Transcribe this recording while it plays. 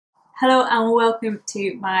Hello and welcome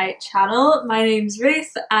to my channel. My name's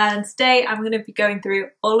Ruth and today I'm going to be going through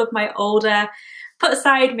all of my older put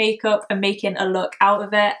aside makeup and making a look out of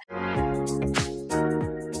it.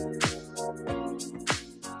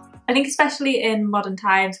 I think especially in modern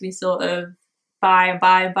times we sort of buy and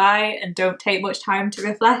buy and buy and don't take much time to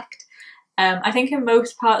reflect. I think in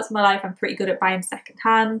most parts of my life I'm pretty good at buying second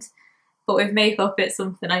hand, but with makeup it's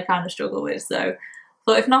something I kind of struggle with, so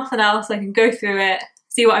but if nothing else I can go through it,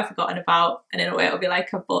 see what I've forgotten about, and in a way it'll be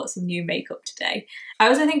like I've bought some new makeup today. I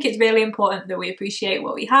also think it's really important that we appreciate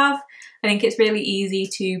what we have. I think it's really easy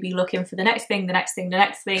to be looking for the next thing, the next thing, the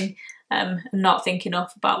next thing, and not think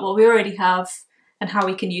enough about what we already have and how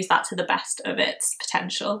we can use that to the best of its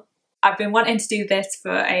potential. I've been wanting to do this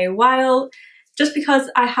for a while, just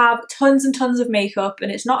because I have tons and tons of makeup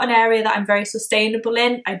and it's not an area that I'm very sustainable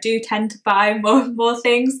in. I do tend to buy more and more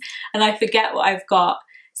things and I forget what I've got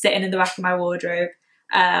sitting in the back of my wardrobe.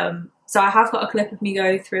 So I have got a clip of me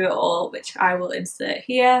going through it all, which I will insert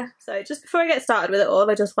here. So just before I get started with it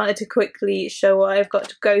all, I just wanted to quickly show what I've got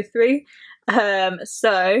to go through.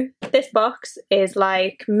 So this box is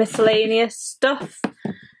like miscellaneous stuff.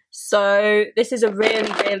 So this is a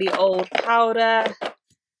really old powder.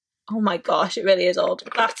 Oh my gosh, it really is old.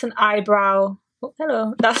 That's an eyebrow, oh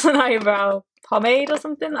hello, that's an eyebrow pomade or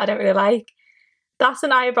something I don't really like. That's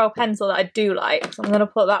an eyebrow pencil that I do like, so I'm going to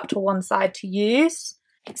put that to one side to use.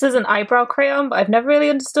 This is an eyebrow crayon, but I've never really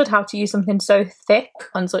understood how to use something so thick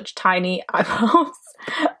on such tiny eyebrows.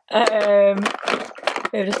 I've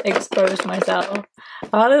just exposed myself.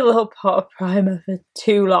 I've had a little pot of primer for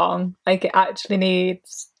too long, like it actually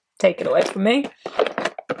needs taken away from me.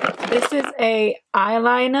 This is a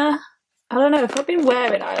eyeliner. I don't know if I've been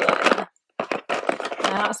wearing eyeliner.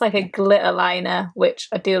 That's like a glitter liner, which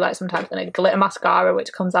I do like sometimes, and a glitter mascara,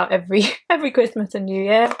 which comes out every Christmas and New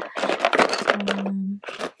Year.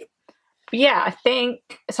 But yeah, I think,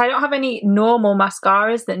 so I don't have any normal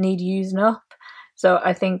mascaras that need using up, so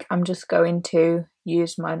I think I'm just going to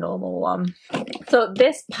use my normal one. So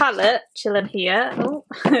this palette, chilling here,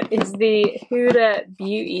 is the Huda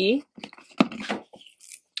Beauty.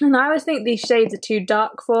 And I always think these shades are too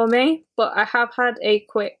dark for me, but I have had a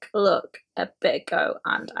quick look a bit ago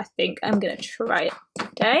and I think I'm going to try it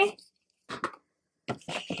today.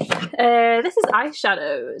 This is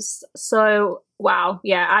eyeshadows. So, wow,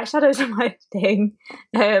 yeah, eyeshadows are my thing.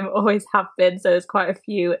 Always have been, so there's quite a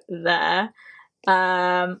few there.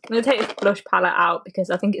 I'm going to take this blush palette out because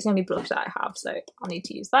I think it's the only blush that I have, so I'll need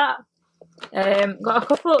to use that. Got a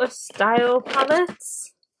couple of style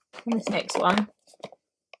palettes in this next one.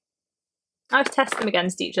 I've tested them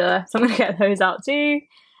against each other, so I'm going to get those out too.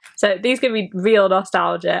 So these give me real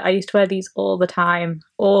nostalgia. I used to wear these all the time,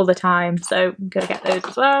 so I'm going to get those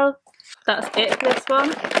as well. That's it for this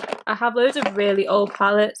one. I have loads of really old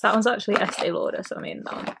palettes. That one's actually Estee Lauder, so I mean,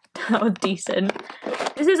 that one's decent.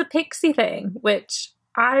 This is a Pixie thing, which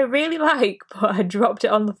I really like, but I dropped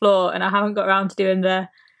it on the floor and I haven't got around to doing the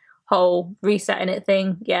whole resetting it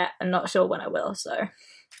thing yet. I'm not sure when I will, so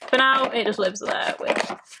for now it just lives there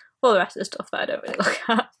with all the rest of the stuff that I don't really look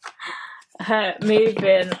at.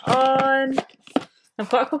 Moving on. I've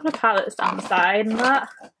got a couple of palettes down the side and that.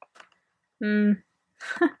 I'm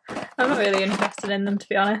not really interested in them, to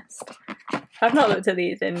be honest. I've not looked at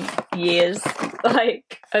these in years,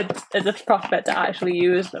 like as a prospect to actually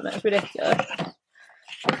use them. It's ridiculous.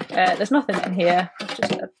 There's nothing in here, it's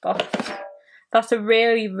just a box. That's a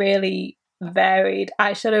really varied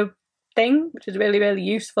eyeshadow thing, which is really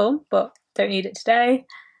useful, but don't need it today.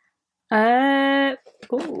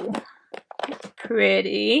 Ooh,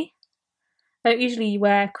 pretty. I don't usually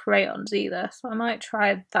wear crayons either, so I might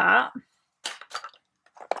try that.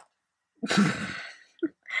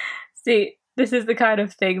 See, this is the kind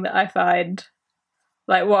of thing that I find,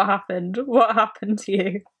 like, what happened? What happened to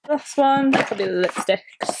you? This one, this will be the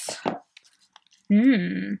lipsticks.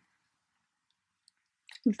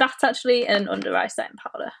 That's actually an under eye setting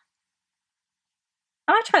powder.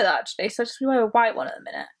 I might try that actually, so I just wear a white one at the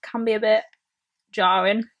minute. Can be a bit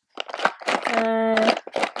jarring. I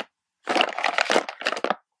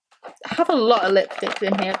have a lot of lipsticks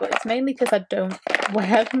in here, but it's mainly because I don't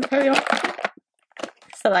wear them very often.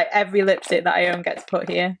 So like every lipstick that I own gets put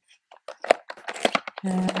here.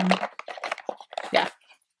 Yeah, I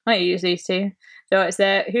might use these two. So it's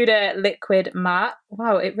a Huda Liquid Matte.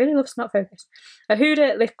 Wow, it really loves not focus. A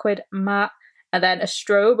Huda Liquid Matte. And then a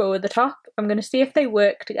strobe over the top. I'm going to see if they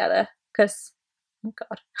work together, because, oh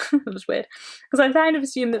god, that was weird. Because I kind of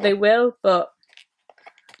assume that they will, but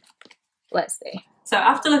let's see. So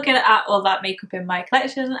after looking at all that makeup in my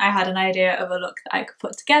collection, I had an idea of a look that I could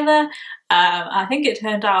put together. I think it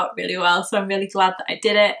turned out really well, so I'm really glad that I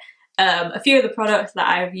did it. A few of the products that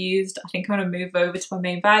I've used, I think I'm going to move over to my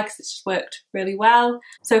main bag because it's just worked really well.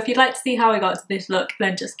 So if you'd like to see how I got to this look,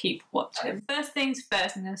 then just keep watching. First things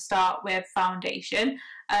first, I'm going to start with foundation.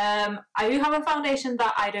 I do have a foundation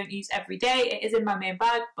that I don't use every day. It is in my main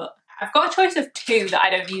bag, but I've got a choice of two that I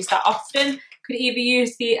don't use that often. Could either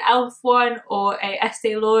use the e.l.f. one or a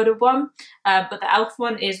Estee Lauder one, but the e.l.f.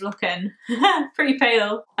 one is looking pretty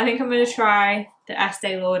pale. I think I'm going to try the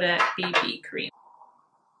Estee Lauder BB cream.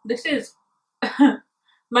 This is,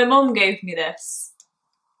 my mum gave me this,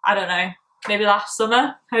 I don't know, maybe last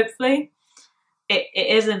summer, hopefully. It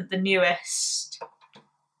isn't the newest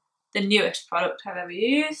product I've ever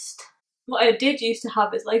used. What I did used to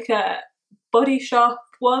have is like a Body Shop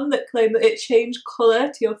one that claimed that it changed colour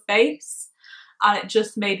to your face, and it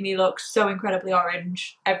just made me look so incredibly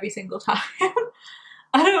orange every single time.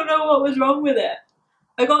 I don't know what was wrong with it.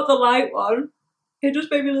 I got the light one. It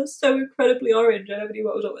just made me look so incredibly orange. I never knew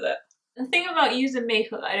what was up with it. The thing about using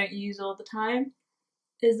makeup that I don't use all the time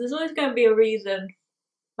is there's always going to be a reason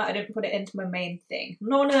that I didn't put it into my main thing. I'm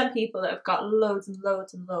not one of them people that have got loads and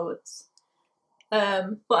loads and loads.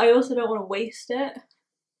 But I also don't want to waste it.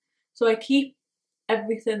 So I keep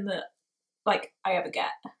everything that like I ever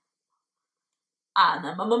get. And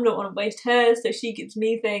then my mum don't want to waste hers, so she gives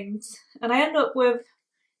me things. And I end up with,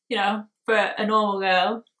 you know, for a normal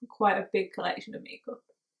girl, quite a big collection of makeup.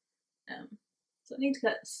 So I need to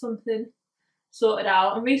get something sorted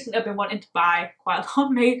out. And recently I've been wanting to buy quite a lot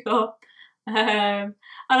of makeup. And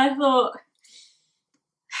I thought,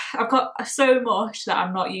 I've got so much that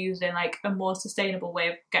I'm not using. Like a more sustainable way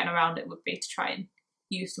of getting around it would be to try and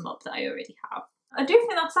use some up that I already have. I do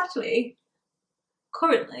think that's actually,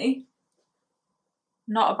 currently,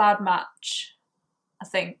 not a bad match, I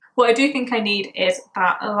think. What I do think I need is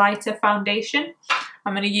that lighter foundation.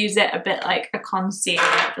 I'm going to use it a bit like a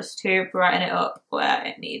concealer just to brighten it up where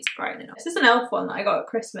it needs brightening up. This is an e.l.f. one that I got at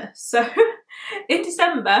Christmas. So in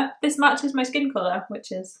December, this matches my skin colour,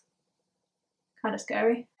 which is kind of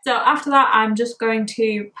scary. So after that, I'm just going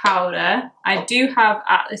to powder. I do have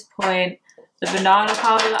at this point the banana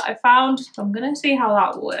powder that I found. So I'm going to see how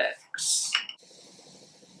that works.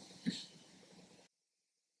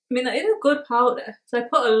 I mean, that is a good powder. So I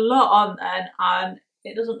put a lot on then and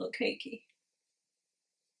it doesn't look cakey.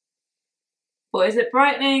 But is it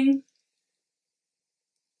brightening?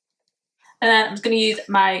 And then I'm just going to use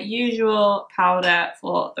my usual powder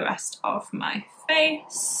for the rest of my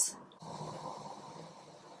face.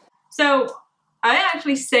 So I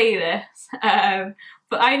actually say this,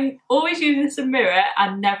 but I always use this mirror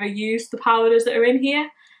and never use the powders that are in here.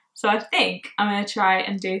 So I think I'm going to try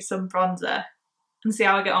and do some bronzer and see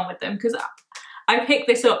how I get on with them, because I pick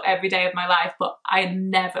this up every day of my life, but I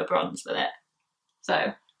never bronze with it.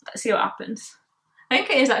 So let's see what happens. I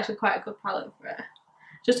think it is actually quite a good palette for it.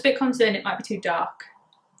 Just a bit concerned it might be too dark.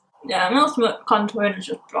 Yeah, I'm also contouring and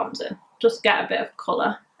just bronzing. Just get a bit of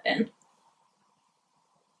colour in.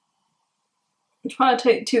 I'm trying to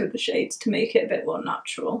take two of the shades to make it a bit more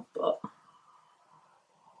natural, but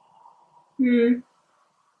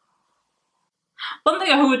one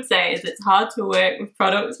thing I would say is it's hard to work with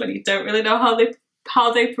products when you don't really know how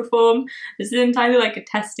they perform. This is entirely like a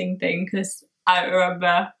testing thing, because I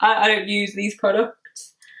remember I don't use these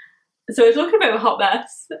products, so it's looking a bit of a hot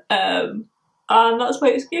mess, and that's my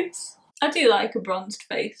excuse. I do like a bronzed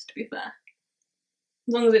face, to be fair,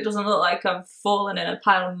 as long as it doesn't look like I've fallen in a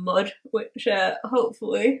pile of mud, which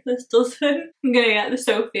hopefully this doesn't. I'm gonna get the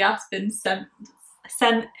Sophie Aspen sent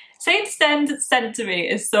to me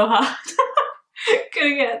is so hard.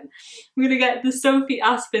 I'm gonna get the Sophie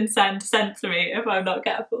Aspen scent sent to me if I'm not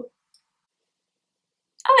careful.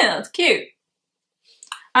 I think that's cute.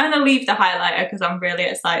 I'm gonna leave the highlighter because I'm really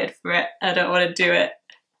excited for it. I don't want to do it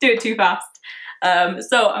too fast.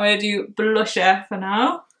 So I'm gonna do blusher for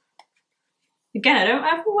now. Again, I don't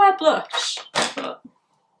ever wear blush, but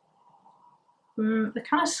they're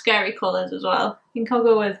kind of scary colours as well. I think I'll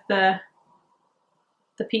go with the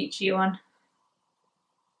peachy one.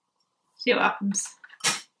 See what happens.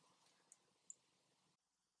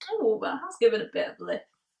 Oh, that has given a bit of lift.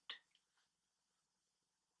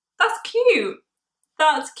 That's cute.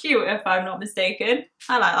 That's cute if I'm not mistaken.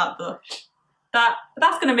 I like that blush.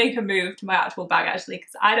 That's gonna make a move to my actual bag actually,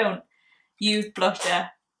 because I don't use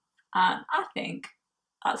blusher, and I think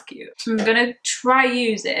that's cute. I'm gonna try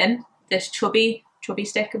using this chubby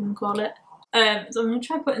stick, I'm gonna call it. So I'm gonna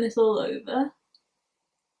try putting this all over.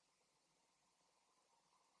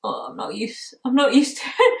 Oh, I'm not used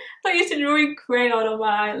to drawing crayon on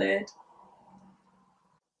my eyelid.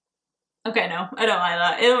 Okay, no, I don't like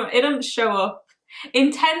that. It doesn't show up.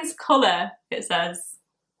 Intense colour, it says.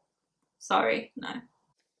 Sorry, no.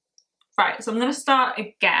 Right, so I'm gonna start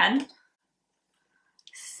again.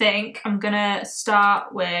 Think I'm gonna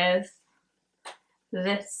start with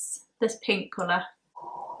this pink colour.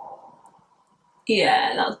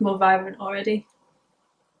 Yeah, that's more vibrant already.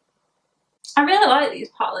 I really like these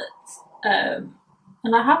palettes.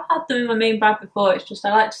 And I have had them in my main bag before, it's just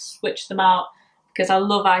I like to switch them out because I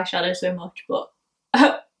love eyeshadow so much, but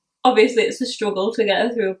obviously it's a struggle to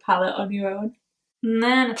get through a palette on your own. And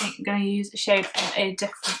then I think I'm going to use a shade from a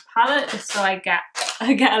different palette just so I get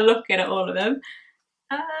a look at all of them.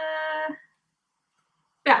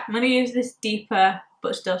 Yeah, I'm going to use this deeper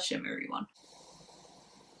but still shimmery one.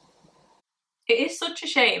 It is such a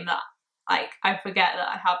shame that like I forget that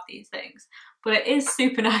I have these things, but it is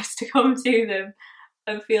super nice to come to them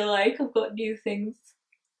and feel like I've got new things.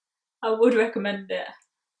 I would recommend it.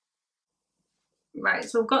 Right,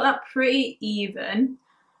 so I've got that pretty even.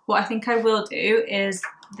 What I think I will do is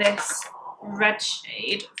this red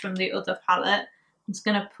shade from the other palette. I'm just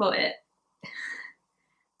gonna put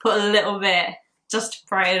a little bit just to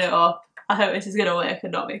brighten it up. I hope this is gonna work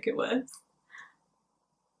and not make it worse.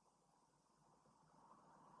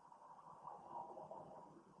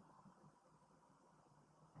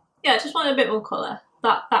 Yeah, I just want a bit more colour.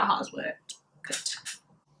 That has worked. Good.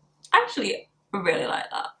 Actually, I really like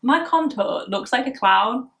that. My contour looks like a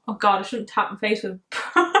clown. Oh god, I shouldn't tap my face with.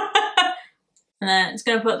 And then it's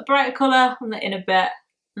going to put the brighter colour on the inner bit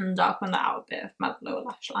and darken that out a bit of my lower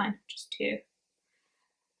lash line, just to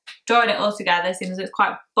join it all together, seeing as it's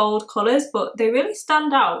quite bold colours, but they really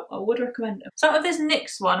stand out. I would recommend them. So out of this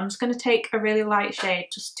NYX one, I'm just going to take a really light shade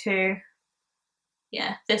just to,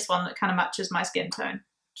 yeah, this one that kind of matches my skin tone.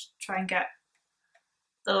 Just try and get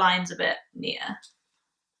the lines a bit near.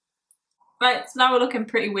 Right, so now we're looking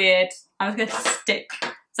pretty weird. I was going to stick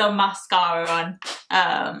some mascara on.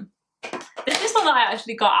 This is one that I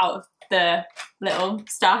actually got out of the little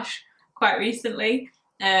stash quite recently.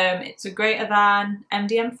 It's a Greater Than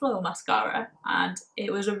MDM Flow mascara, and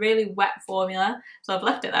it was a really wet formula, so I've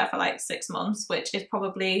left it there for like 6 months, which is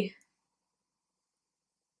probably,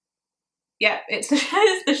 yeah, it's the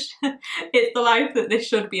life that this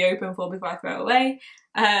should be open for before I throw it away.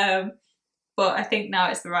 But I think now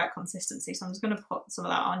it's the right consistency, so I'm just going to put some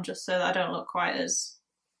of that on just so that I don't look quite as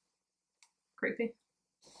creepy.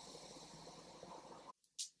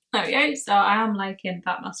 There we go, so I am liking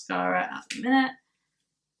that mascara at the minute.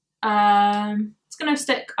 It's going to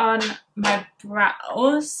stick on my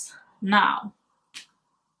brows now.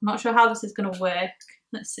 I'm not sure how this is going to work.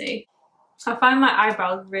 Let's see. I find my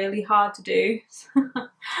eyebrows really hard to do.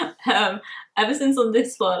 Ever since on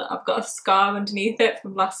this one, I've got a scar underneath it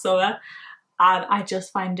from last summer, and I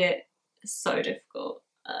just find it so difficult.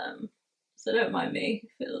 So don't mind me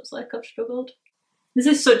if it looks like I've struggled. This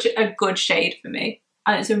is such a good shade for me,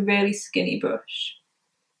 and it's a really skinny brush.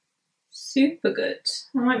 Super good.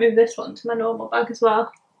 I might move this one to my normal bag as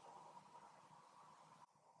well.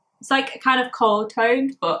 It's like a kind of cold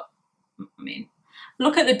toned, but I mean,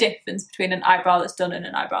 look at the difference between an eyebrow that's done and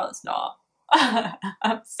an eyebrow that's not.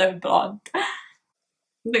 I'm so blonde. I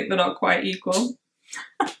think they're not quite equal.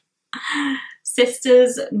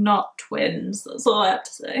 Sisters, not twins. That's all I have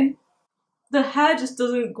to say. The hair just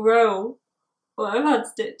doesn't grow. Well, I've had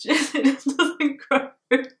stitches. It just doesn't grow.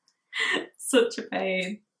 Such a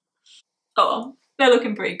pain. Oh, they're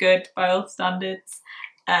looking pretty good by all standards.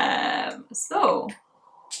 So,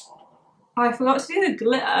 I forgot to do the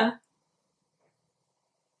glitter.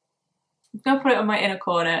 I'm gonna put it on my inner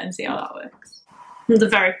corner and see how that works. It's a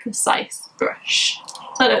very precise brush,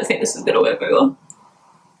 so I don't think this is gonna work very well.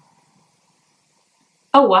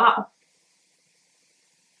 Oh wow.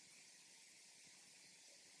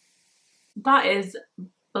 That is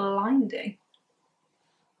blinding.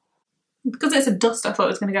 Because it's a dust, I thought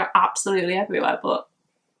it was going to go absolutely everywhere, but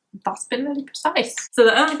that's been really precise. So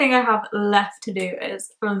the only thing I have left to do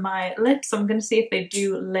is on my lips. So I'm going to see if they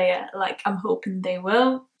do layer like I'm hoping they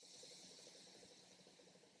will.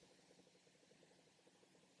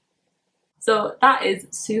 So that is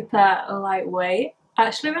super lightweight. I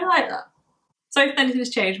actually really like that. So if anything's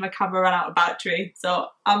changed, my camera ran out of battery, so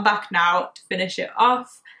I'm back now to finish it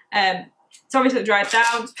off. It's obviously dried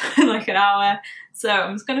down, it's been like an hour, so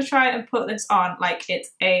I'm just going to try and put this on like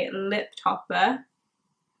it's a lip topper.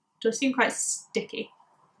 It does seem quite sticky.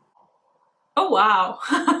 Oh wow!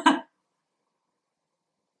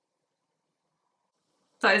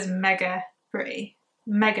 That is mega pretty.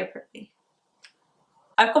 Mega pretty.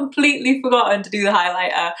 I've completely forgotten to do the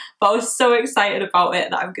highlighter, but I was so excited about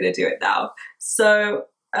it that I'm going to do it now. So,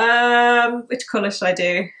 which colour should I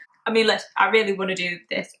do? I mean, I really want to do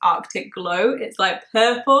this Arctic Glow. It's like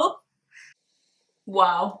purple.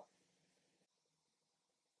 Wow.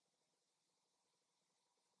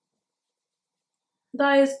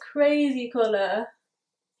 That is crazy colour.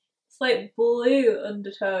 It's like blue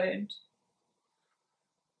undertoned.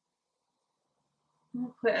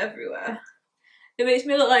 I'll put it everywhere. It makes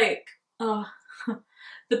me look like, oh,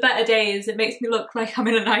 the better days, it makes me look like I'm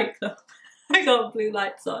in a nightclub. I got blue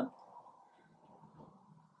lights on.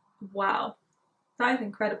 Wow, that is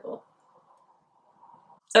incredible.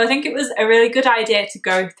 So I think it was a really good idea to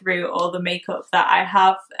go through all the makeup that I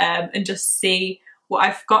have and just see what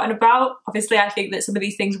I've forgotten about. Obviously, I think that some of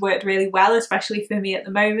these things worked really well, especially for me at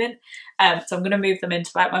the moment. So I'm going to move them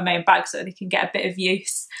into like my main bag so they can get a bit of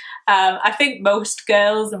use. I think most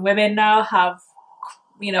girls and women now have,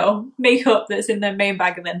 you know, makeup that's in their main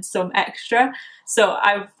bag and then some extra. So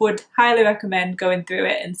I would highly recommend going through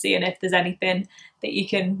it and seeing if there's anything that you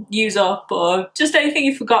can use up or just anything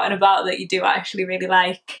you've forgotten about that you do actually really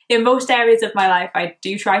like. In most areas of my life, I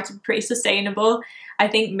do try to be pretty sustainable. I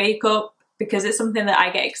think makeup, because it's something that I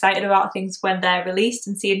get excited about things when they're released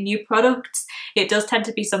and seeing new products, it does tend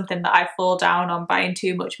to be something that I fall down on buying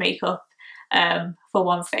too much makeup for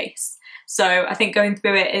one face. So I think going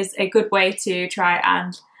through it is a good way to try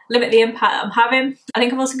and limit the impact that I'm having. I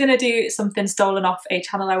think I'm also going to do something stolen off a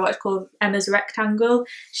channel I watch called Emma's Rectangle.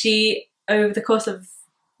 She, over the course of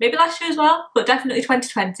maybe last year as well, but definitely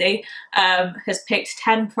 2020, has picked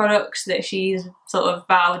 10 products that she's sort of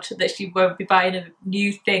vowed that she won't be buying a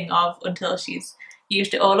new thing of until she's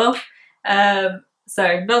used it all up.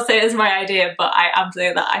 So not saying it's my idea, but I am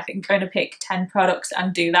saying that I think I'm going to pick 10 products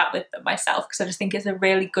and do that with them myself, because I just think it's a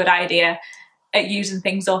really good idea at using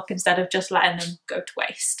things up instead of just letting them go to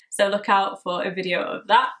waste. So look out for a video of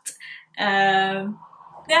that. Yeah,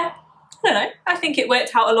 I don't know, I think it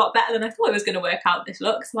worked out a lot better than I thought it was going to work out, this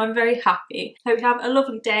look, so I'm very happy. Hope you have a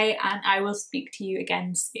lovely day and I will speak to you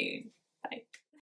again soon.